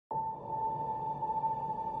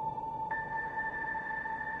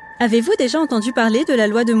Avez-vous déjà entendu parler de la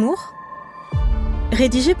loi de Moore ?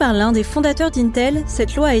 Rédigée par l'un des fondateurs d'Intel,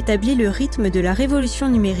 cette loi a établi le rythme de la révolution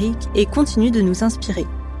numérique et continue de nous inspirer.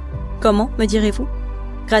 Comment, me direz-vous ?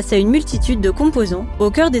 Grâce à une multitude de composants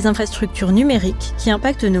au cœur des infrastructures numériques qui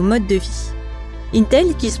impactent nos modes de vie.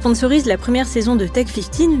 Intel, qui sponsorise la première saison de Tech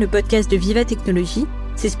 15, le podcast de Viva Technology,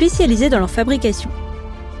 s'est spécialisée dans leur fabrication.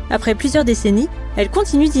 Après plusieurs décennies, elle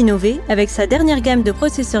continue d'innover avec sa dernière gamme de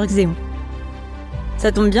processeurs Xeon.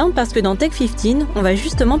 Ça tombe bien parce que dans Tech 15, on va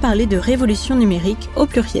justement parler de révolution numérique au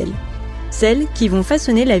pluriel. Celles qui vont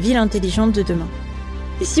façonner la ville intelligente de demain.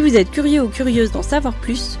 Et si vous êtes curieux ou curieuse d'en savoir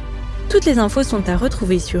plus, toutes les infos sont à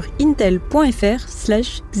retrouver sur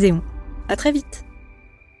intel.fr/Xeon. À très vite.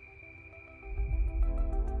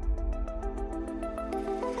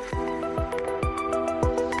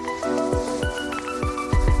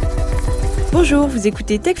 Bonjour, vous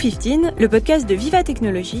écoutez Tech 15, le podcast de Viva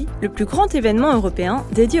Technology, le plus grand événement européen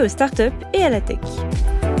dédié aux startups et à la tech.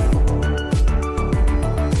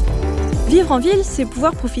 Vivre en ville, c'est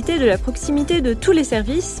pouvoir profiter de la proximité de tous les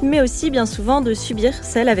services, mais aussi bien souvent de subir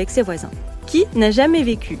celle avec ses voisins. Qui n'a jamais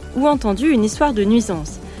vécu ou entendu une histoire de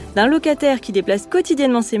nuisance ? D'un locataire qui déplace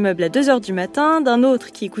quotidiennement ses meubles à 2h du matin, d'un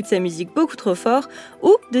autre qui écoute sa musique beaucoup trop fort,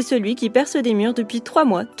 ou de celui qui perce des murs depuis 3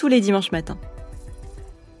 mois tous les dimanches matins.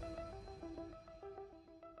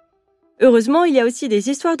 Heureusement, il y a aussi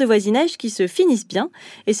des histoires de voisinage qui se finissent bien,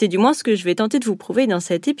 et c'est du moins ce que je vais tenter de vous prouver dans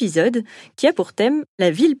cet épisode, qui a pour thème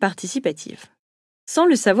la ville participative. Sans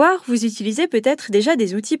le savoir, vous utilisez peut-être déjà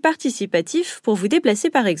des outils participatifs pour vous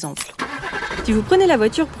déplacer par exemple. Si vous prenez la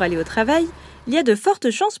voiture pour aller au travail, il y a de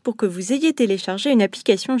fortes chances pour que vous ayez téléchargé une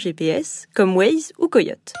application GPS, comme Waze ou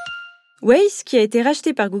Coyote. Waze, qui a été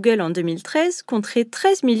racheté par Google en 2013, compterait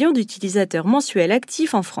 13 millions d'utilisateurs mensuels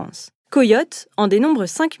actifs en France. Coyote en dénombre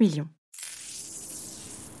 5 millions.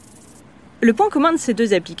 Le point commun de ces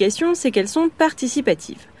deux applications, c'est qu'elles sont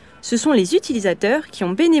participatives. Ce sont les utilisateurs qui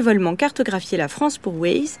ont bénévolement cartographié la France pour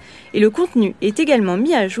Waze et le contenu est également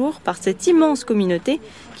mis à jour par cette immense communauté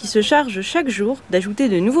qui se charge chaque jour d'ajouter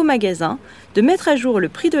de nouveaux magasins, de mettre à jour le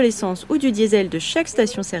prix de l'essence ou du diesel de chaque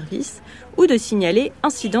station-service ou de signaler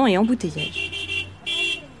incidents et embouteillages.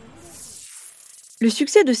 Le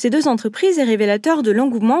succès de ces deux entreprises est révélateur de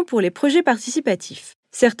l'engouement pour les projets participatifs.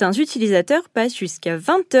 Certains utilisateurs passent jusqu'à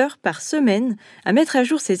 20 heures par semaine à mettre à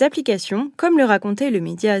jour ces applications, comme le racontait le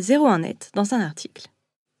média 01net dans un article.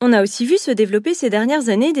 On a aussi vu se développer ces dernières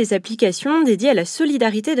années des applications dédiées à la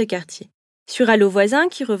solidarité de quartier. Sur Allo Voisin,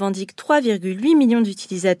 qui revendique 3,8 millions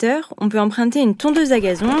d'utilisateurs, on peut emprunter une tondeuse à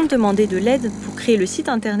gazon, demander de l'aide pour créer le site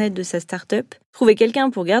internet de sa start-up, trouver quelqu'un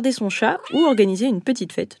pour garder son chat ou organiser une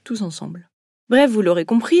petite fête tous ensemble. Bref, vous l'aurez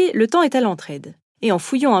compris, le temps est à l'entraide. Et en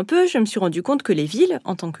fouillant un peu, je me suis rendu compte que les villes,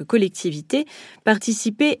 en tant que collectivité,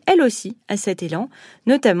 participaient elles aussi à cet élan,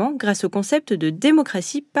 notamment grâce au concept de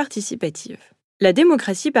démocratie participative. La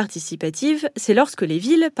démocratie participative, c'est lorsque les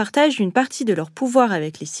villes partagent une partie de leur pouvoir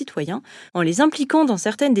avec les citoyens en les impliquant dans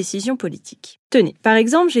certaines décisions politiques. Tenez, par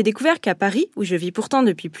exemple, j'ai découvert qu'à Paris, où je vis pourtant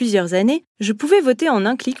depuis plusieurs années, je pouvais voter en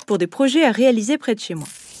un clic pour des projets à réaliser près de chez moi.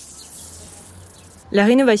 La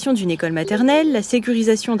rénovation d'une école maternelle, la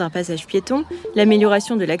sécurisation d'un passage piéton,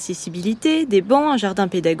 l'amélioration de l'accessibilité, des bancs, un jardin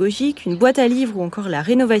pédagogique, une boîte à livres ou encore la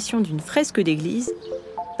rénovation d'une fresque d'église.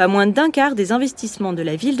 Pas moins d'un quart des investissements de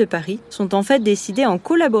la ville de Paris sont en fait décidés en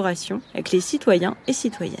collaboration avec les citoyens et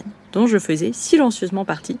citoyennes, dont je faisais silencieusement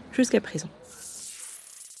partie jusqu'à présent.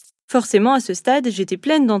 Forcément, à ce stade, j'étais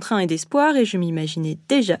pleine d'entrain et d'espoir et je m'imaginais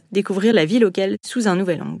déjà découvrir la vie locale sous un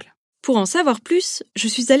nouvel angle. Pour en savoir plus, je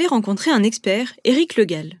suis allée rencontrer un expert, Éric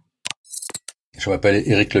Legall. Je m'appelle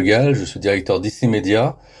Éric Legall, je suis directeur d'ICI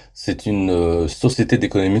Media. C'est une société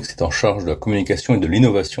d'économie qui est en charge de la communication et de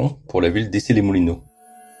l'innovation pour la ville d'Issy-les-Moulineaux.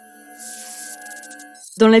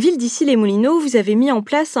 Dans la ville d'Issy-les-Moulineaux, vous avez mis en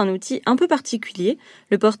place un outil un peu particulier,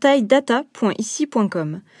 le portail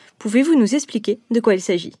data.ici.com. Pouvez-vous nous expliquer de quoi il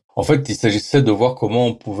s'agit ? En fait, il s'agissait de voir comment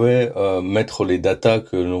on pouvait mettre les datas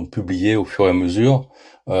que l'on publiait au fur et à mesure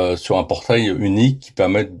sur un portail unique qui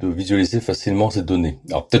permette de visualiser facilement ces données.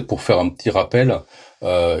 Alors peut-être pour faire un petit rappel,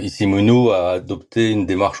 Issy-les-Moulineaux a adopté une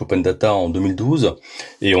démarche Open Data en 2012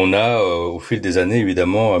 et on a au fil des années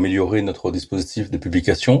évidemment amélioré notre dispositif de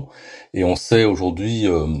publication et on sait aujourd'hui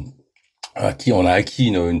on a acquis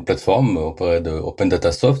une plateforme auprès de Open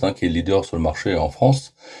Data Soft qui est leader sur le marché en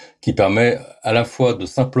France, qui permet à la fois de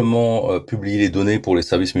simplement publier les données pour les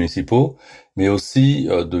services municipaux, mais aussi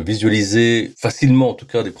de visualiser facilement, en tout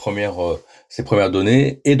cas, ces premières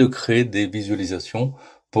données et de créer des visualisations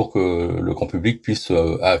pour que le grand public puisse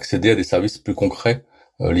accéder à des services plus concrets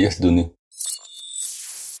liés à ces données.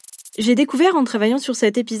 J'ai découvert en travaillant sur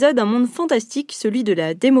cet épisode un monde fantastique, celui de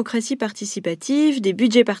la démocratie participative, des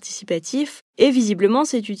budgets participatifs, et visiblement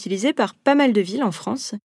c'est utilisé par pas mal de villes en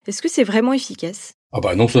France. Est-ce que c'est vraiment efficace ? Ah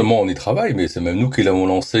bah non seulement on y travaille, mais c'est même nous qui l'avons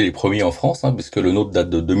lancé les premiers en France, puisque le nôtre date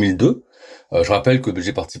de 2002. Je rappelle que le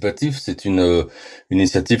budget participatif, c'est une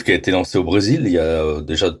initiative qui a été lancée au Brésil il y a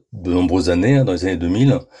déjà de nombreuses années, dans les années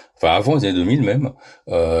 2000, enfin avant les années 2000 même.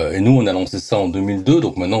 Et nous, on a lancé ça en 2002,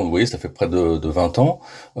 donc maintenant, vous voyez, ça fait près de 20 ans.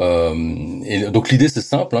 Et donc l'idée, c'est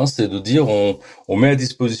simple, c'est de dire on met à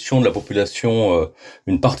disposition de la population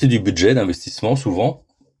une partie du budget d'investissement, souvent,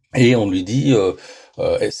 et on lui dit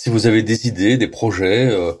si vous avez des idées, des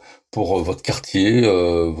projets pour votre quartier,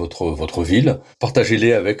 votre ville,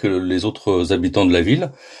 partagez-les avec les autres habitants de la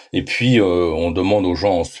ville. Et puis on demande aux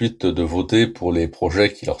gens ensuite de voter pour les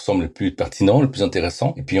projets qui leur semblent les plus pertinents, les plus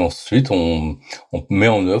intéressants. Et puis ensuite on met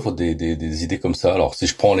en œuvre des idées comme ça. Alors si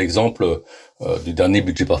je prends l'exemple du dernier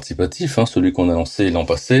budget participatif, celui qu'on a lancé l'an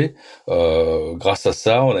passé, grâce à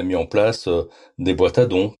ça, on a mis en place des boîtes à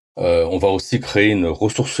dons. On va aussi créer une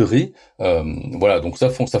ressourcerie. Voilà, donc ça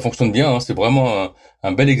fonctionne bien. C'est vraiment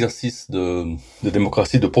un bel exercice de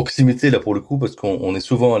démocratie, de proximité là pour le coup, parce qu'on est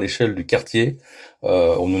souvent à l'échelle du quartier.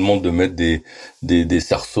 On nous demande de mettre des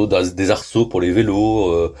arceaux pour les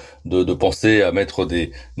vélos, de penser à mettre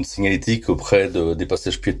une signalétique auprès des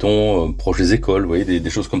passages piétons, proches des écoles, vous voyez, des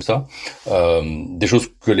choses comme ça. Des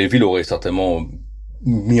choses que les villes auraient certainement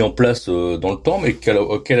mis en place dans le temps, mais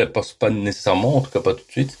auxquelles elles passent pas nécessairement, en tout cas pas tout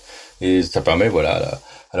de suite. Et ça permet, voilà,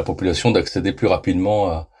 à la population d'accéder plus rapidement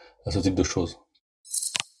à ce type de choses.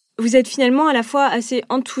 Vous êtes finalement à la fois assez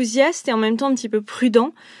enthousiaste et en même temps un petit peu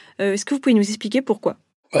prudent. Est-ce que vous pouvez nous expliquer pourquoi ?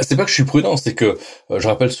 C'est pas que je suis prudent, c'est que je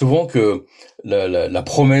rappelle souvent que la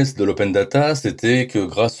promesse de l'open data, c'était que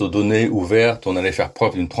grâce aux données ouvertes, on allait faire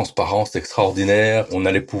preuve d'une transparence extraordinaire, on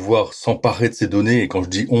allait pouvoir s'emparer de ces données, et quand je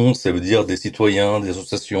dis on, ça veut dire des citoyens, des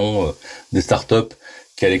associations, des startups,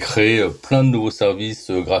 qui allaient créer plein de nouveaux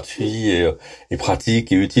services gratuits et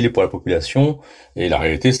pratiques et utiles pour la population. Et la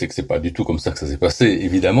réalité, c'est que c'est pas du tout comme ça que ça s'est passé.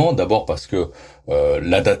 Évidemment, d'abord parce que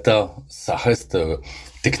la data, ça reste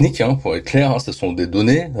technique, pour être clair, ce sont des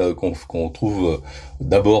données qu'on trouve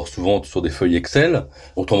d'abord souvent sur des feuilles Excel.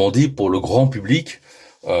 Autrement dit, pour le grand public,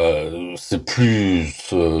 c'est plus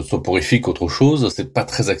soporifique qu'autre chose, c'est pas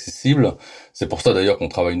très accessible. C'est pour ça d'ailleurs qu'on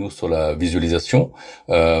travaille nous sur la visualisation.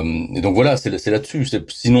 Et donc voilà, c'est là-dessus.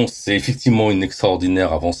 Sinon, c'est effectivement une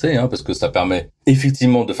extraordinaire avancée, parce que ça permet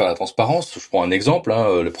effectivement de faire la transparence. Je prends un exemple.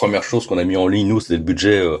 La première chose qu'on a mis en ligne nous, c'est le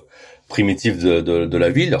budget primitif de la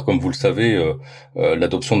ville. Alors comme vous le savez,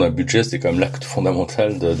 l'adoption d'un budget, c'est quand même l'acte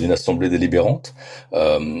fondamental d'une assemblée délibérante.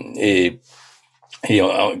 Et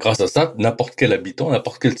grâce à ça, n'importe quel habitant,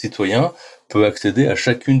 n'importe quel citoyen peut accéder à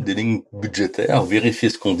chacune des lignes budgétaires, vérifier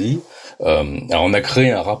ce qu'on dit. Alors on a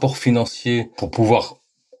créé un rapport financier pour pouvoir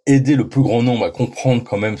aider le plus grand nombre à comprendre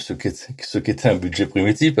quand même ce qu'était un budget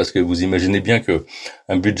primitif, parce que vous imaginez bien que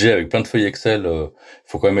un budget avec plein de feuilles Excel,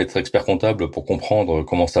 faut quand même être expert comptable pour comprendre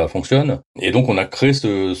comment ça fonctionne. Et donc on a créé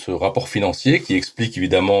ce rapport financier qui explique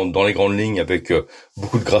évidemment dans les grandes lignes avec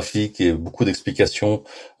beaucoup de graphiques et beaucoup d'explications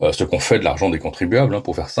ce qu'on fait de l'argent des contribuables,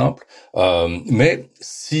 pour faire simple. Mais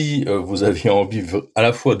si vous aviez envie à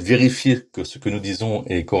la fois de vérifier que ce que nous disons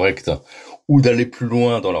est correct, ou d'aller plus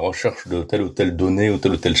loin dans la recherche de telle ou telle donnée ou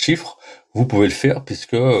tel chiffre, vous pouvez le faire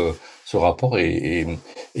puisque ce rapport est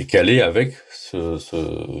calé avec ce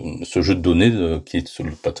jeu de données qui est sur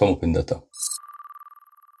la plateforme Open Data.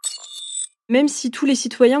 Même si tous les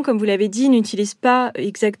citoyens, comme vous l'avez dit, n'utilisent pas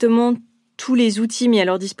exactement tous les outils mis à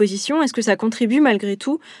leur disposition, est-ce que ça contribue malgré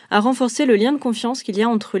tout à renforcer le lien de confiance qu'il y a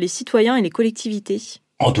entre les citoyens et les collectivités ?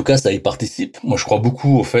 En tout cas, ça y participe. Moi, je crois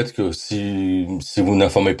beaucoup au fait que si vous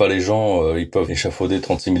n'informez pas les gens, ils peuvent échafauder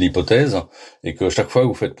 36 000 hypothèses, et que chaque fois que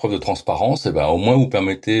vous faites preuve de transparence, au moins vous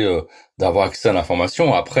permettez d'avoir accès à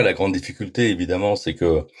l'information. Après, la grande difficulté, évidemment, c'est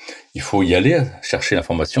que il faut y aller chercher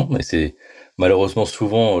l'information, mais c'est malheureusement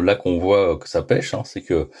souvent là qu'on voit que ça pêche. C'est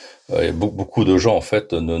que beaucoup de gens en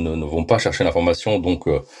fait ne vont pas chercher l'information, donc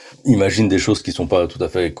imaginent des choses qui sont pas tout à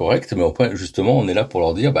fait correctes. Mais après, justement, on est là pour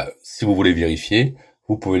leur dire, si vous voulez vérifier,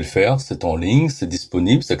 vous pouvez le faire, c'est en ligne, c'est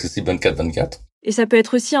disponible, c'est accessible 24/24. Et ça peut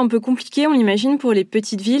être aussi un peu compliqué, on l'imagine, pour les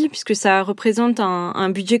petites villes, puisque ça représente un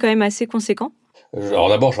budget quand même assez conséquent. Alors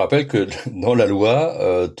d'abord, je rappelle que dans la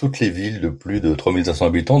loi, toutes les villes de plus de 3500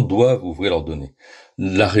 habitants doivent ouvrir leurs données.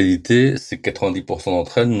 La réalité, c'est que 90%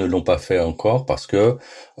 d'entre elles ne l'ont pas fait encore parce que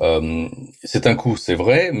c'est un coût, c'est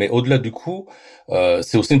vrai, mais au-delà du coût,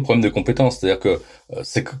 c'est aussi un problème de compétence. C'est-à-dire que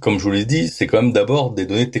comme je vous l'ai dit, c'est quand même d'abord des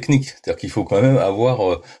données techniques. C'est-à-dire qu'il faut quand même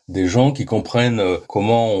avoir des gens qui comprennent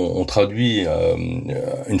comment on traduit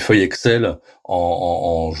une feuille Excel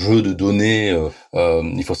en jeu de données.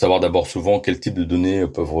 Il faut savoir d'abord souvent quel type de données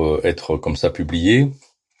peuvent être comme ça publiées.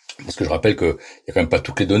 Parce que je rappelle que il y a quand même pas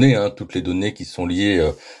toutes les données, hein. Toutes les données qui sont liées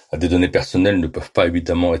à des données personnelles ne peuvent pas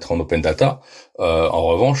évidemment être en open data. En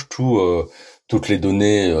revanche, toutes les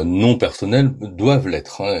données non personnelles doivent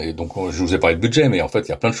l'être, hein. Et donc, je vous ai parlé de budget, mais en fait, il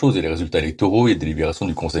y a plein de choses. Il y a les résultats électoraux, il y a des délibérations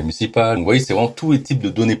du conseil municipal. Donc, vous voyez, c'est vraiment tous les types de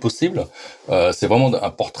données possibles. C'est vraiment un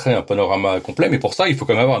portrait, un panorama complet. Mais pour ça, il faut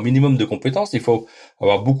quand même avoir un minimum de compétences. Il faut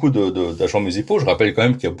avoir beaucoup d'agents municipaux. Je rappelle quand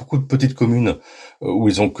même qu'il y a beaucoup de petites communes où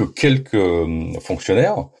ils ont que quelques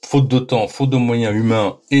fonctionnaires. Faute de temps, faute de moyens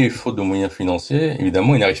humains et faute de moyens financiers,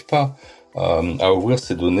 évidemment, ils n'arrivent pas à ouvrir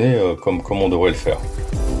ces données comme on devrait le faire.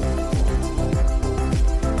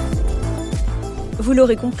 Vous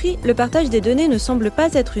l'aurez compris, le partage des données ne semble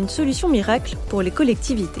pas être une solution miracle pour les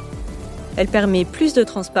collectivités. Elle permet plus de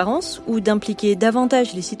transparence ou d'impliquer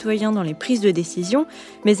davantage les citoyens dans les prises de décision,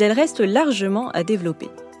 mais elle reste largement à développer.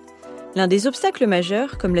 L'un des obstacles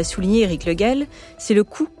majeurs, comme l'a souligné Éric Le Gall, c'est le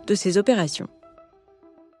coût de ces opérations.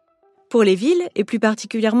 Pour les villes, et plus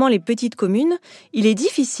particulièrement les petites communes, il est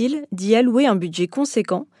difficile d'y allouer un budget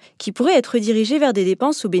conséquent qui pourrait être dirigé vers des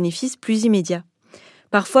dépenses aux bénéfices plus immédiats.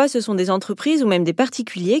 Parfois, ce sont des entreprises ou même des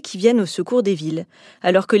particuliers qui viennent au secours des villes.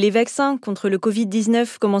 Alors que les vaccins contre le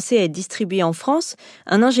Covid-19 commençaient à être distribués en France,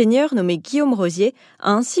 un ingénieur nommé Guillaume Rosier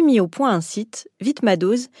a ainsi mis au point un site, Vite ma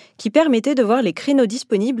dose, qui permettait de voir les créneaux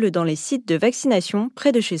disponibles dans les sites de vaccination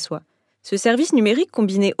près de chez soi. Ce service numérique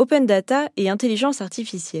combinait open data et intelligence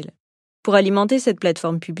artificielle. Pour alimenter cette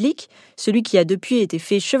plateforme publique, celui qui a depuis été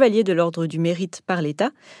fait chevalier de l'ordre du mérite par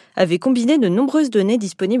l'État avait combiné de nombreuses données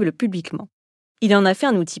disponibles publiquement. Il en a fait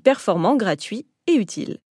un outil performant, gratuit et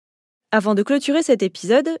utile. Avant de clôturer cet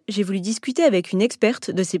épisode, j'ai voulu discuter avec une experte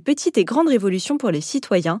de ces petites et grandes révolutions pour les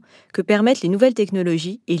citoyens que permettent les nouvelles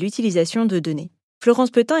technologies et l'utilisation de données. Florence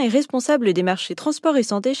Petain est responsable des marchés transport et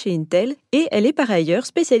santé chez Intel et elle est par ailleurs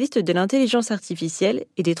spécialiste de l'intelligence artificielle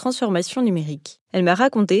et des transformations numériques. Elle m'a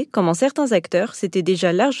raconté comment certains acteurs s'étaient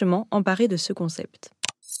déjà largement emparés de ce concept.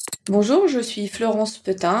 Bonjour, je suis Florence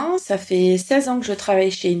Petain, ça fait 16 ans que je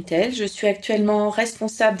travaille chez Intel. Je suis actuellement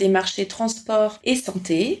responsable des marchés transport et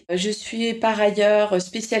santé. Je suis par ailleurs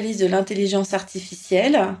spécialiste de l'intelligence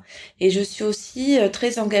artificielle et je suis aussi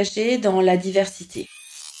très engagée dans la diversité.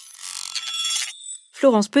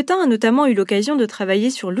 Florence Petain a notamment eu l'occasion de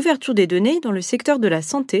travailler sur l'ouverture des données dans le secteur de la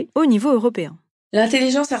santé au niveau européen.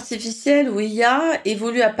 L'intelligence artificielle ou IA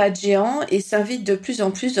évolue à pas de géant et s'invite de plus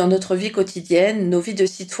en plus dans notre vie quotidienne, nos vies de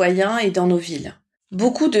citoyens et dans nos villes.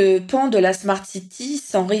 Beaucoup de pans de la Smart City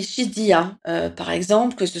s'enrichissent d'IA, par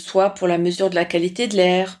exemple que ce soit pour la mesure de la qualité de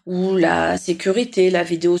l'air ou la sécurité, la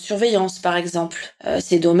vidéosurveillance par exemple.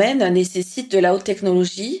 Ces domaines nécessitent de la haute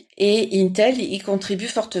technologie et Intel y contribue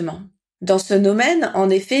fortement. Dans ce domaine,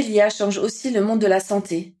 en effet, l'IA change aussi le monde de la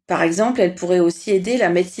santé. Par exemple, elle pourrait aussi aider la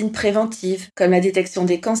médecine préventive, comme la détection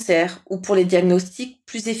des cancers, ou pour les diagnostics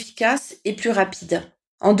plus efficaces et plus rapides.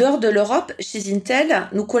 En dehors de l'Europe, chez Intel,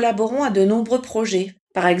 nous collaborons à de nombreux projets.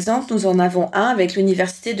 Par exemple, nous en avons un avec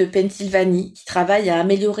l'Université de Pennsylvanie, qui travaille à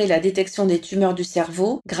améliorer la détection des tumeurs du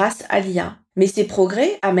cerveau grâce à l'IA. Mais ces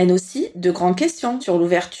progrès amènent aussi de grandes questions sur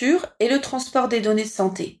l'ouverture et le transport des données de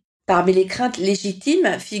santé. Parmi les craintes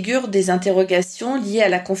légitimes figurent des interrogations liées à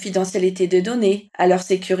la confidentialité des données, à leur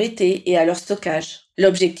sécurité et à leur stockage.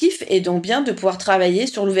 L'objectif est donc bien de pouvoir travailler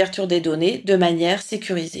sur l'ouverture des données de manière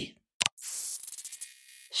sécurisée.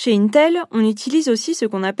 Chez Intel, on utilise aussi ce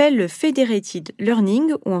qu'on appelle le Federated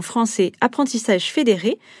Learning, ou en français apprentissage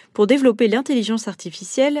fédéré, pour développer l'intelligence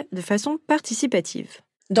artificielle de façon participative.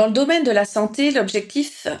 Dans le domaine de la santé,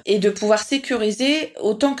 l'objectif est de pouvoir sécuriser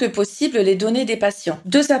autant que possible les données des patients.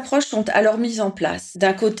 Deux approches sont alors mises en place.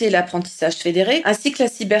 D'un côté, l'apprentissage fédéré ainsi que la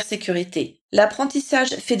cybersécurité.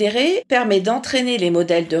 L'apprentissage fédéré permet d'entraîner les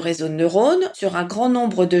modèles de réseaux de neurones sur un grand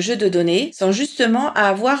nombre de jeux de données sans justement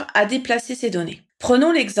avoir à déplacer ces données.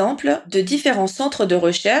 Prenons l'exemple de différents centres de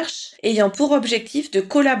recherche ayant pour objectif de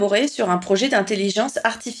collaborer sur un projet d'intelligence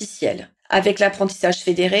artificielle. Avec l'apprentissage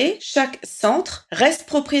fédéré, chaque centre reste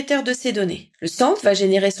propriétaire de ses données. Le centre va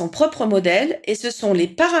générer son propre modèle et ce sont les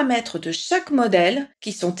paramètres de chaque modèle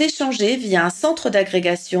qui sont échangés via un centre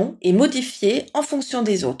d'agrégation et modifiés en fonction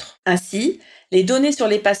des autres. Ainsi, les données sur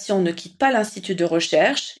les patients ne quittent pas l'institut de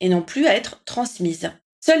recherche et n'ont plus à être transmises.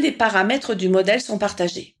 Seuls les paramètres du modèle sont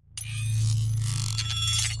partagés.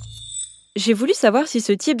 J'ai voulu savoir si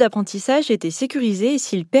ce type d'apprentissage était sécurisé et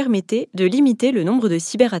s'il permettait de limiter le nombre de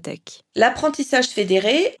cyberattaques. L'apprentissage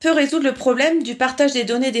fédéré peut résoudre le problème du partage des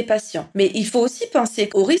données des patients, mais il faut aussi penser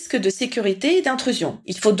aux risques de sécurité et d'intrusion.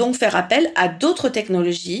 Il faut donc faire appel à d'autres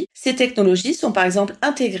technologies. Ces technologies sont par exemple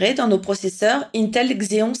intégrées dans nos processeurs Intel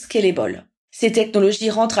Xeon Scalable. Ces technologies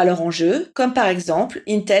rentrent alors en jeu, comme par exemple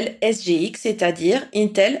Intel SGX, c'est-à-dire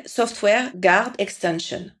Intel Software Guard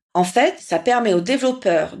Extension. En fait, ça permet aux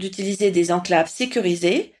développeurs d'utiliser des enclaves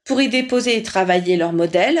sécurisées pour y déposer et travailler leurs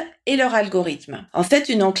modèles et leurs algorithmes. En fait,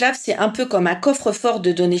 une enclave, c'est un peu comme un coffre-fort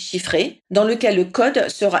de données chiffrées dans lequel le code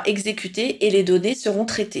sera exécuté et les données seront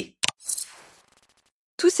traitées.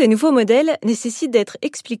 Tous ces nouveaux modèles nécessitent d'être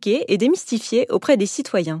expliqués et démystifiés auprès des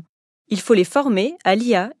citoyens. Il faut les former à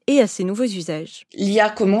l'IA et à ces nouveaux usages. L'IA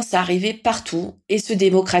commence à arriver partout et se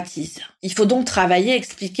démocratise. Il faut donc travailler à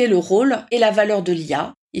expliquer le rôle et la valeur de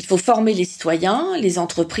l'IA. Il faut former les citoyens, les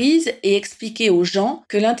entreprises et expliquer aux gens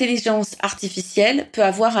que l'intelligence artificielle peut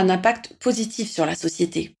avoir un impact positif sur la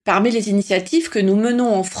société. Parmi les initiatives que nous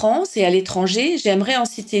menons en France et à l'étranger, j'aimerais en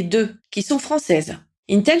citer 2 qui sont françaises.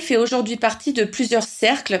 Intel fait aujourd'hui partie de plusieurs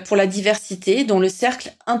cercles pour la diversité, dont le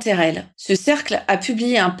cercle Interel. Ce cercle a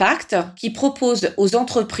publié un pacte qui propose aux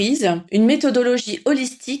entreprises une méthodologie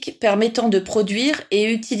holistique permettant de produire et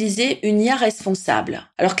utiliser une IA responsable.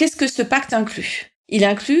 Alors qu'est-ce que ce pacte inclut ? Il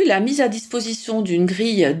inclut la mise à disposition d'une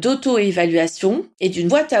grille d'auto-évaluation et d'une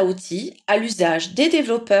boîte à outils à l'usage des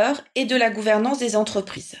développeurs et de la gouvernance des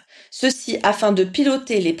entreprises. Ceci afin de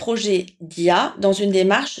piloter les projets d'IA dans une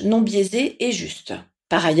démarche non biaisée et juste.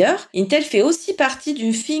 Par ailleurs, Intel fait aussi partie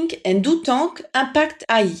du Think and Do Tank Impact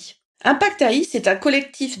AI. Impact AI, c'est un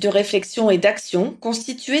collectif de réflexion et d'action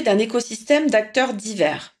constitué d'un écosystème d'acteurs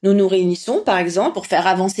divers. Nous nous réunissons, par exemple, pour faire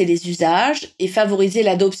avancer les usages et favoriser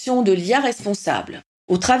l'adoption de l'IA responsable.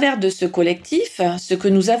 Au travers de ce collectif, ce que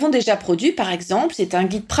nous avons déjà produit, par exemple, c'est un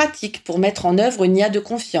guide pratique pour mettre en œuvre une IA de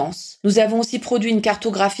confiance. Nous avons aussi produit une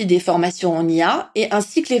cartographie des formations en IA et un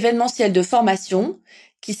cycle événementiel de formation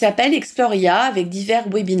qui s'appelle Explore IA avec divers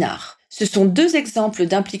webinars. Ce sont 2 exemples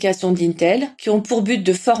d'implication d'Intel qui ont pour but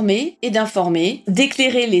de former et d'informer,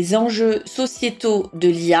 d'éclairer les enjeux sociétaux de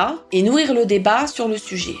l'IA et nourrir le débat sur le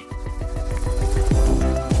sujet.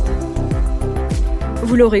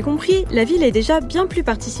 Vous l'aurez compris, la ville est déjà bien plus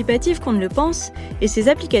participative qu'on ne le pense et ses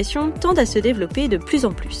applications tendent à se développer de plus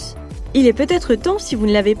en plus. Il est peut-être temps, si vous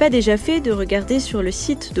ne l'avez pas déjà fait, de regarder sur le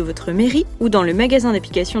site de votre mairie ou dans le magasin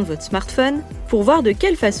d'applications de votre smartphone pour voir de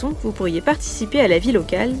quelle façon vous pourriez participer à la vie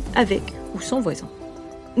locale avec ou sans voisins.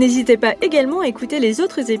 N'hésitez pas également à écouter les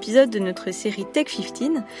autres épisodes de notre série Tech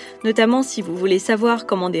 15, notamment si vous voulez savoir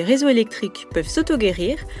comment des réseaux électriques peuvent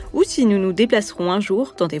s'auto-guérir ou si nous nous déplacerons un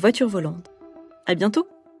jour dans des voitures volantes. À bientôt!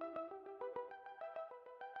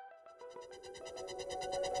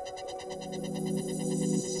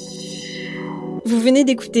 Vous venez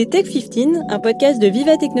d'écouter Tech 15, un podcast de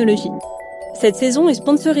Viva Technologies. Cette saison est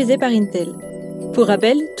sponsorisée par Intel. Pour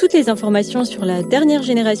rappel, toutes les informations sur la dernière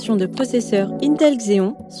génération de processeurs Intel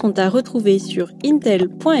Xeon sont à retrouver sur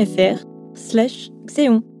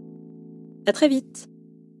intel.fr/Xeon. À très vite!